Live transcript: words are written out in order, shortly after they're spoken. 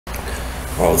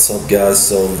Alright, what's up guys?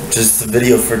 So just the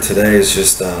video for today is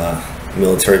just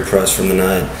military press from the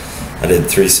night. I did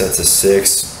 3 sets of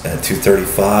 6 at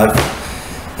 235,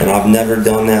 and I've never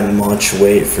done that much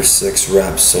weight for 6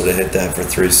 reps, so to hit that for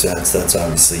 3 sets, that's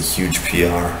obviously a huge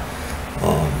PR.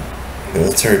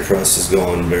 Military press is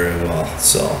going very well,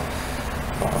 so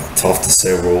tough to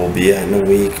say where we'll be at in a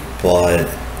week, but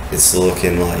it's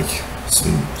looking like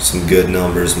some good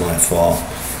numbers might fall.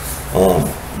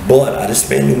 But I just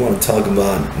mainly want to talk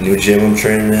about new gym I'm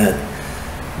training at,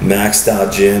 Maxed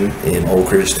Out Gym in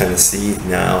Oak Ridge, Tennessee.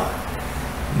 Now,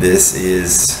 this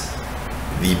is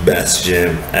the best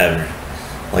gym ever.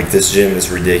 Like, this gym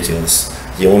is ridiculous.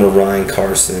 The owner, Ryan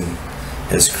Carson,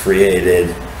 has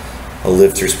created a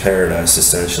lifter's paradise,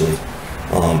 essentially.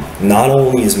 Not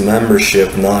only is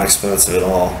membership not expensive at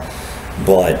all,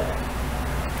 but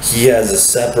he has a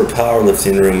separate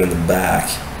powerlifting room in the back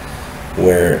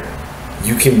where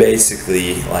you can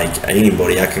basically, like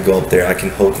anybody, I could go up there, I can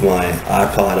hook my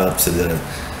iPod up to the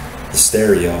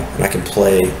stereo, and I can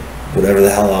play whatever the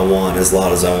hell I want as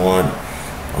loud as I want.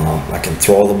 I can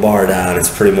throw the bar down. It's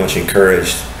pretty much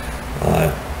encouraged.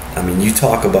 I mean, you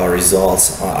talk about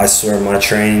results. I swear my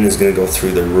training is going to go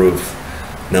through the roof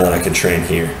now that I can train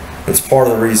here. It's part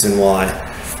of the reason why,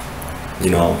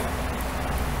 you know,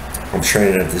 I'm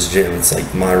training at this gym. It's like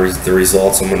the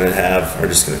results I'm going to have are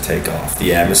just going to take off.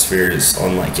 The atmosphere is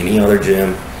unlike any other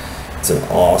gym. It's an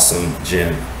awesome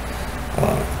gym.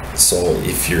 So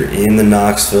if you're in the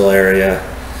Knoxville area,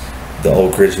 the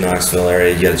Oak Ridge, Knoxville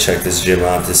area, you got to check this gym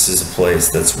out. This is a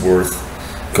place that's worth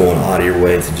going out of your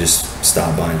way to just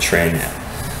stop by and train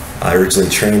at. I originally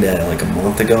trained at it like a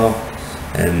month ago,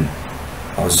 and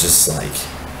I was just like,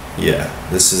 yeah,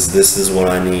 this is what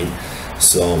I need.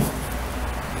 So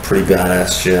pretty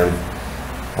badass gym.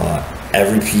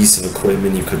 Every piece of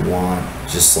equipment you could want.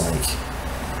 Just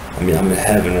like, I mean, I'm in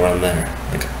heaven when I'm there.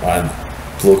 Like,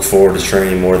 I look forward to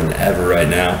training more than ever right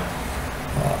now,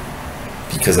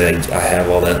 because I have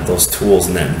all those tools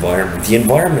in that environment. The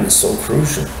environment is so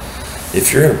crucial.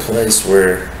 If you're in a place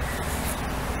where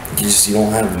you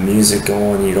don't have the music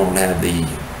going, you don't have the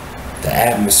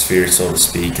atmosphere, so to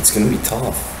speak, it's going to be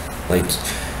tough. Like,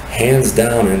 hands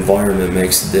down, environment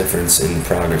makes a difference in the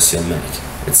progress you'll make.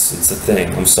 It's a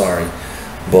thing, I'm sorry.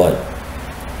 But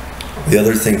the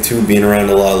other thing too, being around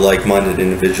a lot of like-minded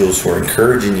individuals who are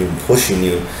encouraging you and pushing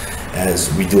you as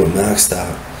we do a Maxed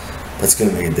Out, that's going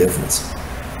to make a difference.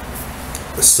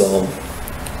 So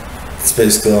that's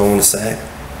basically all I want to say.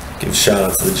 Give a shout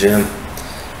out to the gym,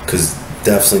 because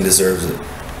definitely deserves it.